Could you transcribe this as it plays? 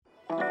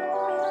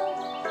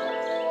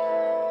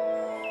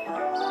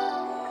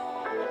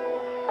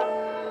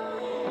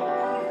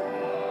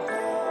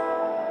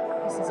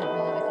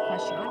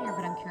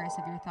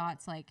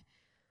thoughts, like,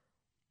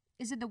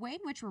 is it the way in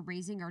which we're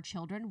raising our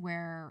children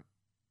where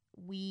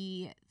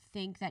we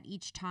think that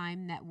each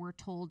time that we're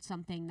told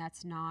something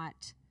that's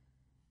not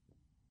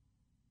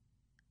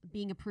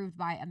being approved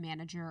by a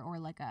manager or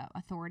like a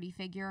authority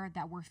figure,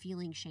 that we're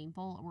feeling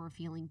shameful or we're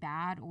feeling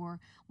bad? Or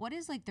what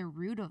is like the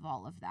root of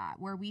all of that,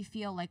 where we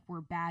feel like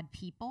we're bad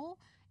people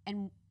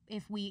and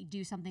if we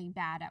do something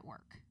bad at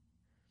work?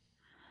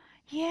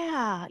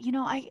 Yeah,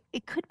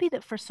 it could be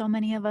that for so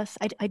many of us,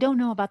 I don't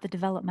know about the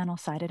developmental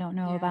side. I don't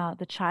know Yeah. about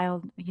the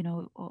child,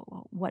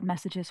 what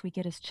messages we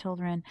get as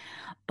children.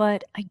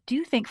 But I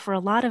do think for a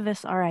lot of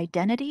us, our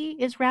identity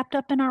is wrapped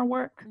up in our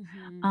work.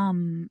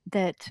 Mm-hmm.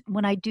 That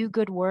when I do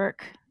good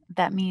work,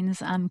 that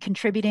means I'm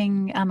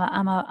contributing.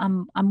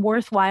 I'm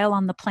worthwhile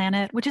on the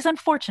planet, which is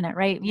unfortunate,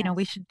 right? We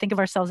Yes. should think of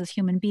ourselves as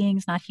human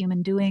beings, not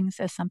human doings,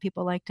 as some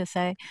people like to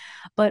say.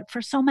 But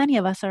for so many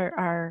of us,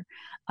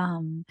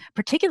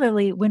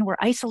 particularly when we're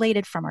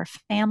isolated from our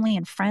family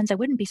and friends, I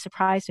wouldn't be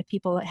surprised if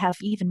people have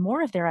even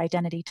more of their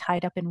identity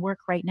tied up in work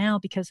right now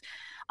because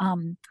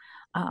um,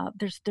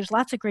 there's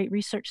lots of great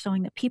research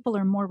showing that people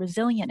are more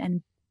resilient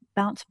and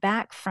bounce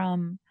back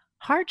from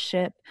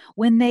hardship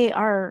when they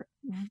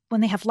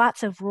have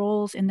lots of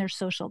roles in their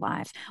social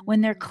lives,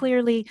 when they're Mm-hmm.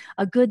 clearly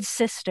a good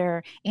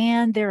sister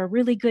and they're a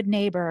really good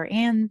neighbor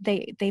and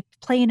they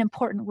play an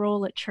important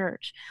role at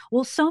church.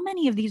 Well, so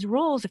many of these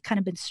roles have kind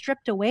of been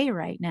stripped away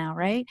right now,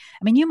 right?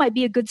 I mean, you might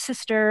be a good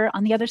sister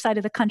on the other side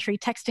of the country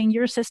texting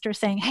your sister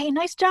saying, "Hey,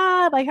 nice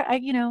job.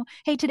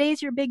 Hey,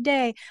 today's your big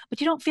day." But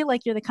you don't feel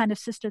like you're the kind of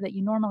sister that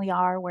you normally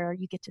are, where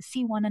you get to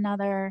see one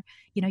another.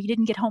 You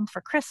didn't get home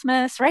for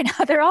Christmas, right?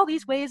 Now there are all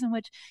these ways in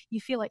which you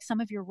feel like some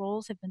of your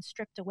roles have been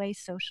stripped away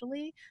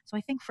socially. So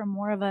I think for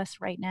more of us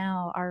right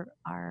now, our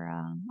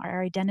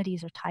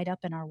identities are tied up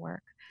in our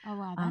work. Oh,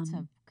 wow. That's a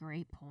Um,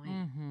 great point.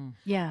 Mm-hmm.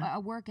 yeah,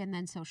 Work and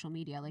then social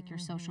media, like your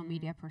social Mm-hmm.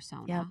 media yep,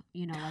 persona,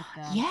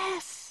 like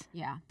yes,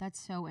 yeah, that's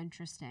so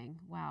interesting.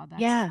 Wow.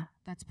 yeah,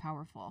 That's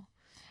powerful.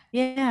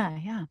 yeah,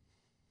 yeah.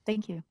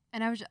 Thank you.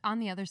 And I was on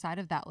the other side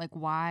of that, like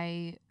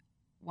why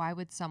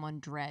would someone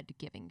dread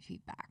giving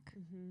feedback?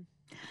 Mm-hmm.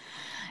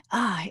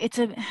 Ah, it's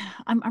a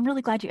I'm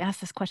really glad you asked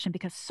this question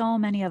because so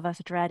many of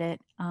us dread it.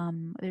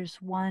 There's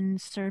one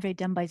survey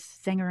done by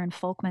Zenger and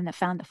Folkman that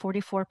found that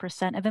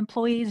 44% of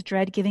employees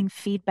dread giving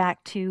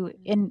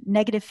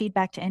negative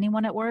feedback to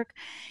anyone at work.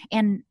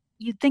 And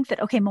you'd think that,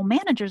 okay, well,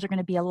 managers are going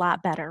to be a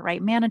lot better,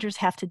 right? Managers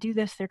have to do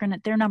this.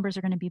 Their numbers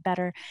are going to be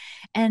better.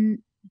 And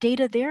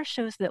data there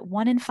shows that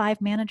 1 in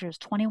 5 managers,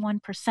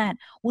 21%,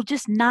 will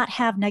just not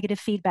have negative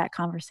feedback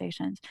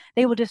conversations.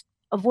 They will just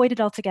avoid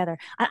it altogether.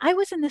 I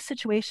was in this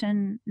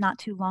situation not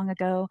too long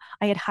ago.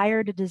 I had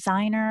hired a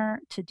designer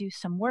to do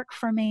some work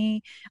for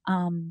me,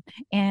 um,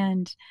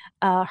 and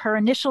her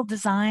initial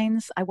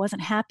designs, I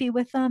wasn't happy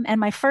with them. And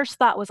my first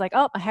thought was like,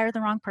 "Oh, I hired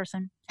the wrong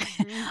person.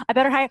 Mm-hmm.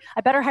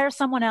 I better hire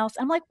someone else."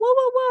 I'm like, "Whoa,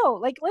 whoa, whoa!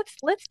 Like,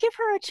 let's give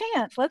her a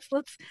chance. Let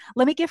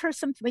me give her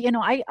some."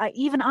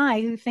 Even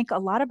I, who think a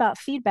lot about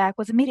feedback,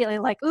 was immediately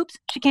like, "Oops,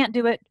 she can't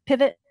do it.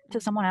 Pivot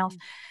to someone else."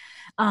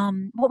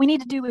 Mm-hmm. What we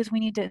need to do is we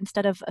need to,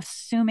 instead of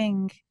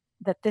assuming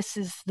that this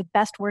is the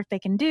best work they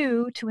can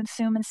do, to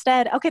assume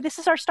instead, okay, this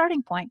is our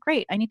starting point.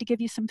 Great. I need to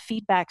give you some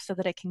feedback so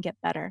that it can get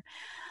better.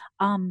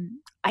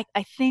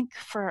 I think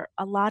for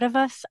a lot of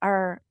us,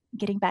 our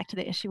getting back to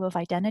the issue of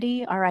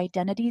identity, our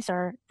identities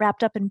are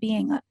wrapped up in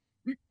being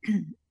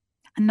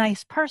a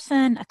nice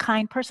person, a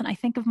kind person. I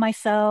think of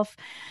myself,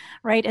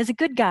 right, as a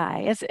good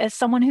guy, as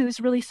someone who's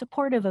really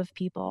supportive of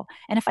people.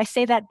 And if I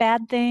say that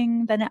bad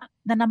thing, then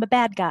I'm a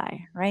bad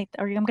guy, right?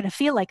 Or I'm going to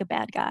feel like a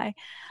bad guy.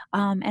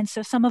 And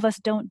so some of us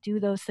don't do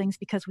those things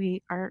because we're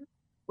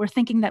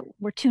thinking that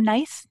we're too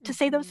nice to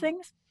say those Mm-hmm.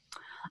 things.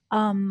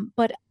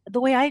 But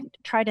the way I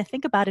try to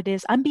think about it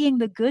is I'm being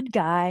the good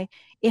guy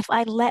if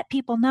I let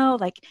people know,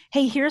 like,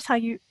 hey, here's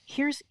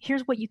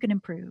what you can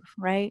improve,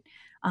 right?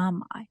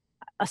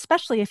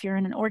 Especially if you're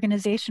in an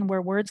organization where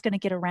word's going to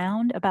get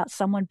around about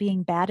someone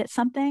being bad at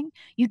something,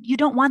 you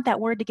don't want that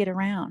word to get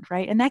around,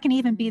 right? And that can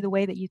even be Mm-hmm. the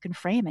way that you can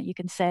frame it. You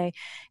can say,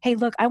 hey,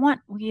 look, I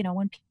want,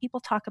 when people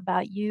talk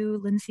about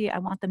you, Lindsay, I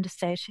want them to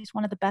say she's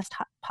one of the best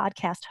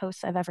podcast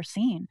hosts I've ever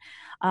seen.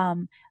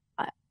 Um,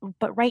 uh,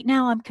 but right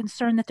now I'm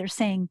concerned that they're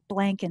saying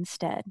blank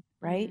instead,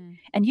 right? Mm-hmm.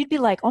 And you'd be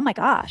like, oh my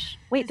gosh,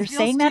 wait, This they're feels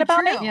saying that too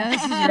about me? true. Yeah,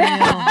 this is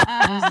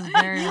real. This is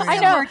very Use I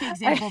some real. know. work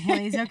example,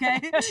 please, okay?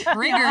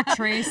 Trigger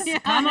trace. Yeah,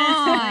 Come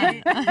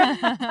on.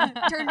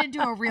 honestly. Turned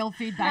into a real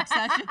feedback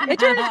session.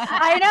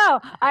 I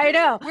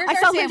know. Where's I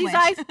our saw Lindsay's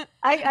sandwich? eyes.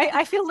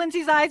 I feel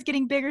Lindsay's eyes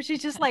geting bigger.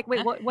 She's just like,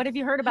 wait, what have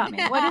you heard about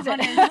me? What Yeah, is it?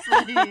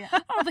 honestly.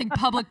 I don't think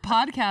public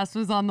podcast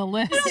was on the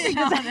list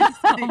Yeah,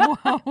 honestly.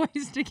 of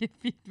ways to get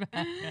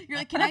feedback. You're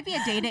like, can I be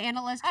a data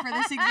analyst for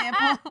this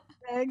example?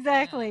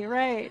 Exactly,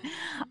 right.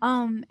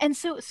 And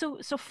so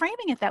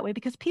framing it that way,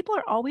 because people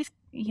are always,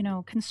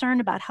 concerned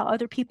about how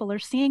other people are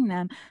seeing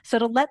them. So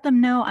to let them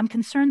know, I'm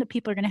concerned that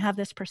people are going to have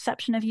this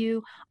perception of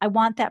you. I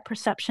want that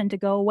perception to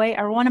go away.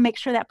 I want to make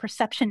sure that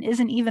perception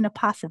isn't even a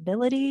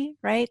possibility,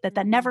 right? That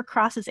Mm-hmm. never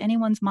crosses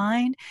anyone's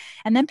mind.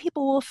 And then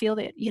people will feel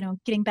that,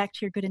 getting back to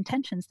your good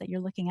intentions, that you're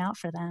looking out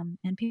for them.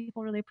 And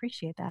people really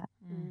appreciate that.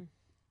 Mm.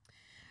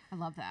 I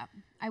love that.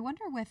 I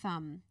wonder with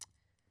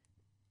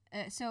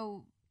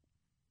so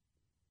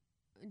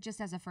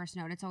just as a first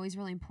note, it's always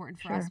really important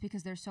for us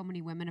because there's so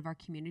many women of our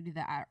community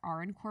that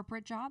are in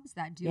corporate jobs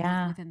that do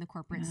live within the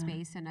corporate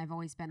space. And I've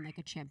always been like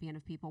a champion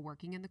of people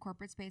working in the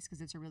corporate space because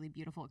it's a really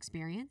beautiful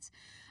experience.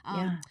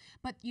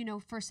 But,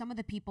 for some of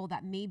the people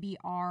that maybe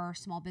are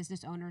small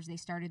business owners, they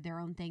started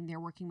their own thing, they're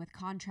working with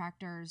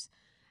contractors,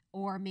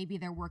 or maybe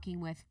they're working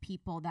with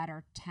people that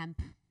are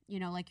temp,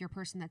 like your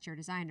person that's your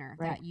designer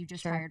that you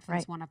just hired for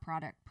this one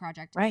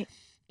project.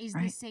 Is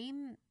the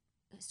same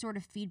sort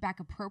of feedback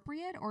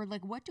appropriate, or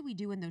like what do we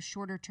do in those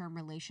shorter term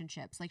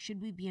relationships? Like,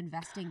 should we be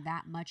investing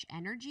that much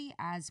energy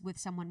as with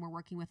someone we're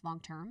working with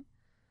long term?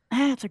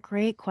 That's a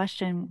great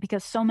question,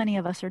 because so many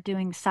of us are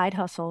doing side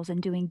hustles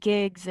and doing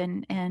gigs,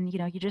 and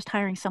you're just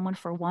hiring someone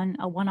for a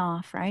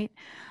one-off, right?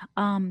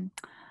 I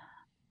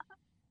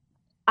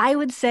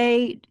would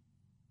say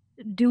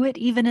do it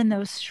even in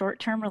those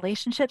short-term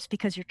relationships,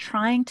 because you're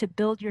trying to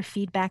build your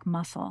feedback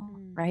muscle,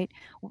 right?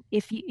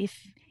 If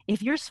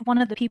you're one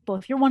of the people,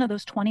 if you're one of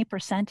those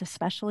 20%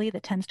 especially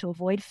that tends to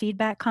avoid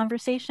feedback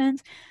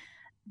conversations,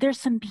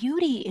 there's some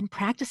beauty in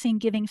practicing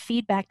giving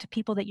feedback to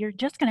people that you're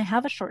just going to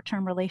have a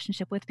short-term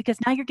relationship with, because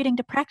now you're getting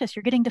to practice.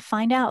 You're getting to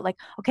find out, like,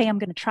 okay, I'm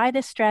going to try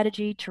this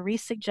strategy.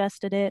 Therese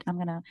suggested it. I'm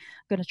going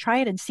to try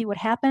it and see what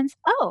happens.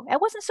 Oh,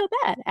 it wasn't so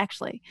bad,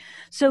 actually.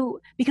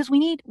 So because we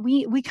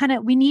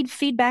need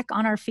feedback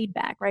on our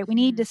feedback, right? We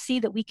need to see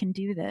that we can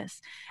do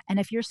this.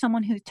 And if you're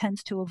someone who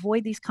tends to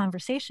avoid these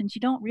conversations,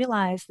 you don't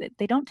realize that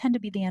they don't tend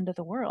to be the end of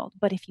the world.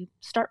 But if you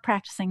start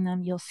practicing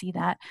them, you'll see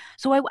that.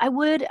 So I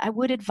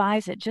would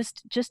advise it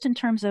just in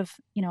terms of,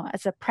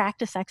 as a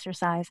practice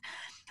exercise.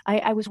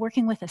 I was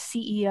working with a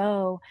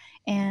CEO,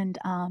 and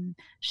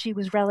she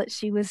was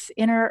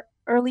in her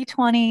early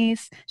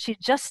 20s. She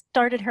just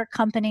started her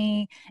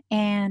company,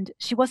 and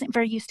she wasn't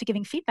very used to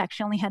giving feedback.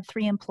 She only had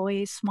 3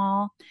 employees,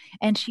 small,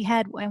 and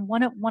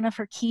one of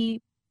her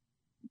key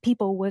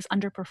people was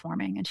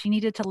underperforming, and she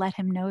needed to let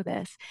him know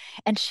this.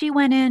 And she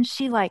went in,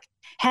 she like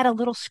had a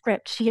little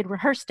script. She had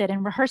rehearsed it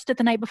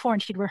the night before,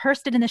 and she'd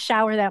rehearsed it in the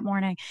shower that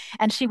morning.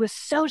 And she was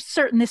so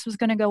certain this was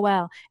going to go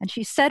well. And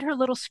she said her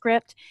little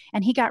script,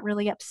 and he got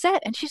really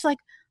upset. And she's like,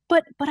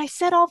 but I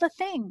said all the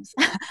things.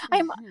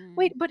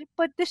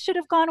 But this should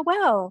have gone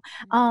well.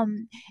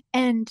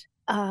 And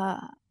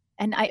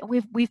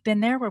we've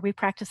been there where we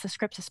practice the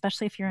scripts,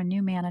 especially if you're a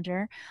new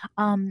manager.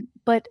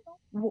 But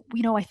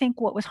I think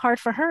what was hard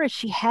for her is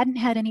she hadn't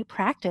had any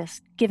practice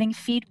giving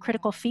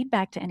critical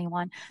feedback to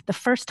anyone. The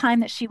first time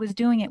that she was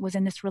doing it was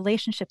in this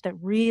relationship that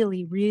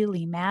really,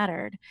 really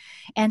mattered.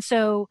 And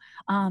so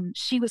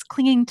she was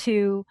clinging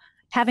to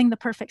having the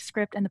perfect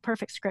script, and the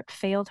perfect script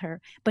failed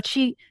her. But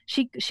she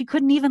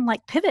couldn't even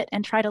like pivot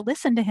and try to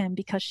listen to him,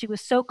 because she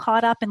was so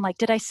caught up in like,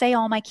 did I say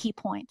all my key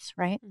points,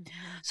 right?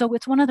 So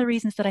it's one of the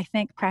reasons that I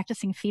think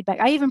practicing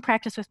feedback, I even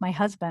practice with my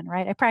husband,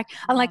 right?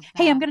 I'm like,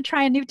 hey, I'm going to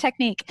try a new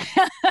technique.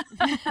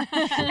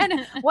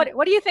 And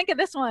what do you think of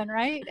this one,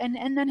 right?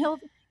 And then he'll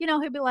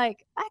be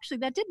like, actually,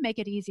 that did make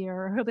it easier.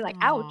 Or he'll be like,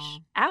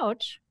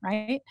 ouch,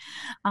 right?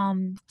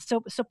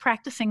 So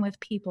practicing with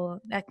people,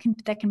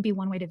 that can be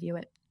one way to view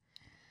it.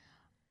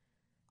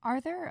 Are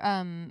there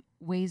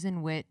ways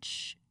in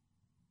which,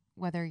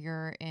 whether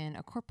you're in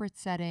a corporate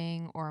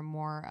setting or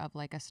more of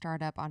like a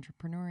startup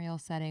entrepreneurial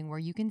setting, where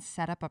you can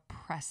set up a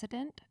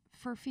precedent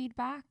for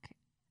feedback?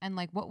 And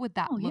like, what would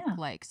that look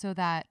like, so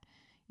that,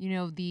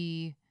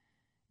 the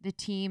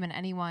team and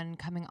anyone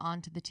coming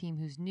onto the team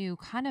who's new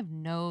kind of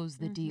knows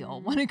the deal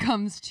when it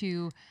comes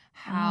to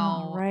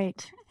how... I'm trying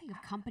to think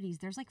of companies.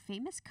 There's like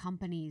famous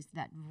companies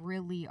that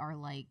really are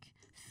like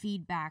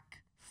feedback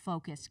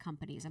focused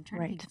companies. I'm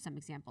trying to think of some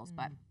examples,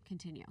 but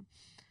continue.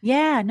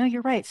 Yeah, no,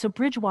 you're right. So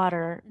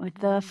Bridgewater, with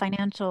the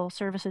financial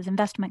services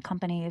investment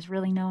company, is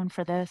really known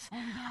for this. Oh,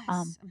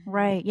 yes.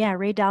 Right. Yeah.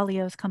 Ray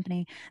Dalio's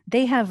company.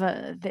 They have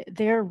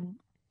they're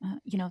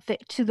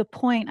to the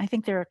point, I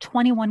think there are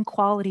 21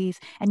 qualities,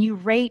 and you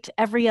rate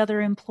every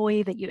other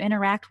employee that you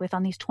interact with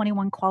on these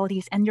 21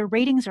 qualities, and your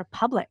ratings are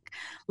public.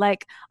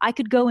 Like, I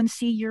could go and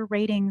see your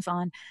ratings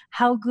on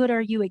how good are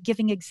you at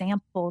giving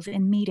examples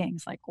in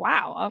meetings. Like,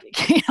 wow,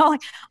 like,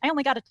 I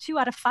only got a 2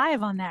 out of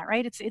 5 on that,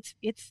 right?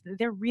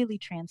 They're really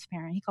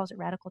transparent. He calls it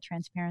radical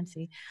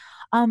transparency.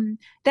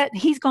 That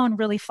he's gone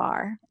really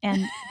far,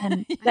 and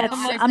that's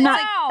I'm not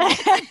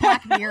like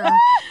Black Mirror.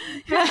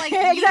 You're like,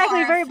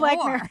 exactly, very Black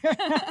Mirror.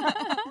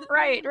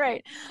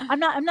 Right. I'm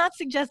not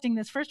suggesting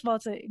this. First of all,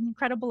 it's an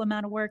incredible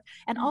amount of work.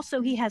 And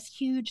also, he has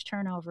huge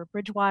turnover.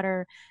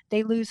 Bridgewater,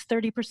 they lose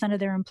 30% of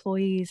their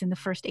employees in the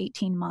first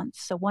 18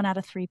 months. So 1 out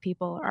of 3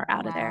 people are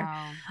out of there.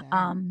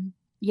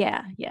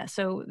 Yeah.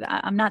 So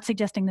I'm not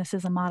suggesting this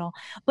is a model,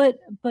 but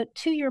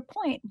to your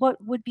point,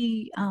 what would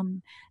be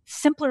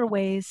simpler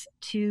ways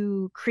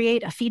to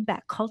create a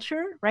feedback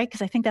culture, right?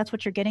 Because I think that's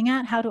what you're getting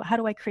at. How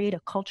do I create a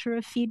culture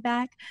of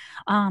feedback?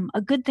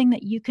 A good thing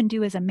that you can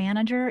do as a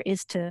manager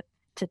is to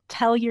to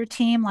tell your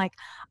team, like,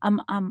 I'm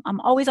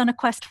always on a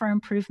quest for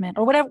improvement,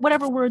 or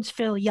whatever words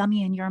feel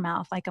yummy in your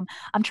mouth. Like,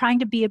 I'm trying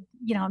to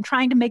I'm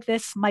trying to make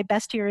this my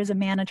best year as a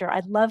manager.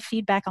 I'd love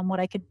feedback on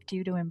what I could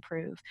do to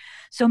improve.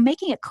 So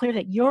making it clear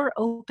that you're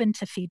open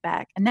to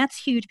feedback, and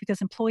that's huge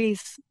because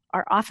employees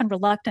are often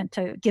reluctant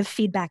to give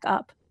feedback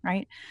up,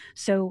 right?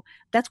 So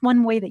that's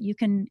one way that you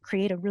can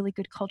create a really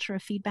good culture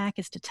of feedback,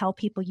 is to tell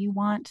people you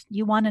want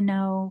to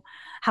know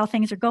how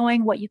things are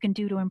going, what you can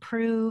do to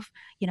improve.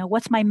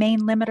 What's my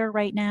main limiter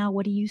right now?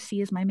 What do you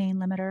see as my main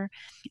limiter?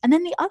 And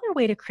then the other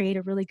way to create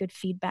a really good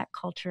feedback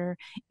culture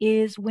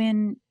is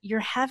when you're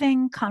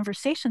having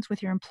conversations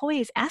with your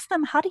employees, ask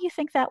them, how do you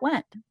think that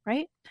went,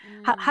 right?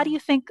 How do you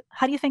think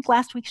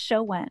last week's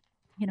show went?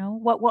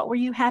 What were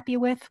you happy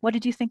with? What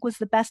did you think was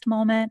the best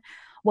moment?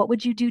 What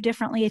would you do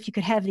differently if you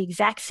could have the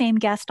exact same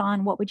guest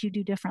on? What would you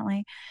do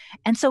differently?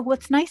 And so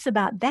what's nice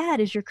about that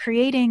is you're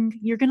letting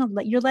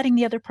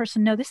the other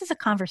person know this is a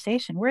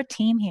conversation. We're a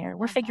team here.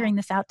 We're figuring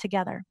this out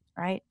together,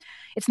 right?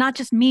 It's not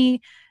just me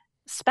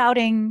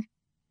spouting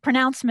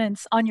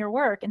pronouncements on your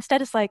work.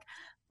 Instead, it's like,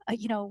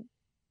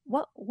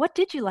 what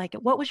did you like?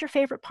 What was your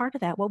favorite part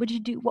of that? What would you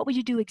do? What would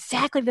you do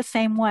exactly the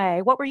same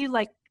way? What were you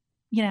like,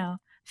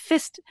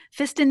 fist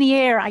in the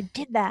air? I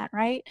did that,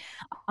 right?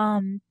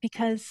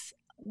 Because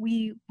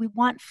we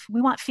want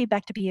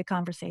feedback to be a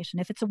conversation.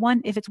 If it's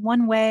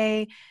one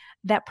way,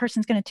 that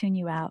person's going to tune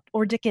you out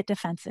or to get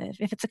defensive.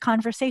 If it's a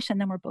conversation,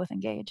 then we're both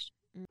engaged.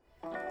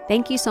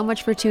 Thank you so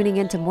much for tuning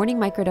in to Morning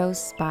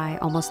Microdose by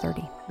Almost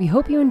 30. We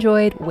hope you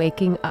enjoyed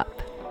waking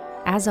up.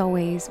 As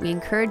always, we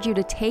encourage you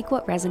to take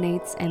what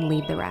resonates and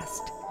leave the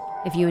rest.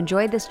 If you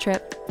enjoyed this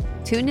trip,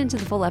 tune into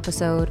the full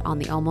episode on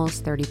the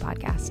Almost 30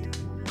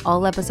 podcast.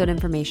 All episode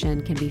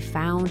information can be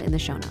found in the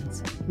show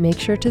notes. Make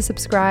sure to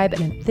subscribe,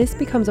 and if this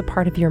becomes a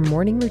part of your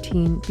morning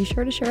routine, be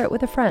sure to share it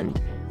with a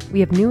friend. We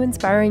have new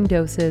inspiring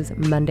doses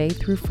Monday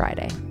through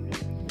Friday.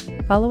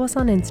 Follow us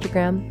on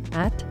Instagram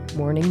at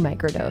Morning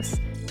Microdose,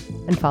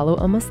 and follow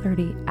Almost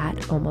 30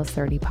 at Almost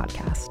 30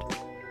 Podcast.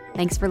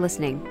 Thanks for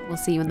listening. We'll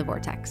see you in the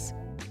vortex.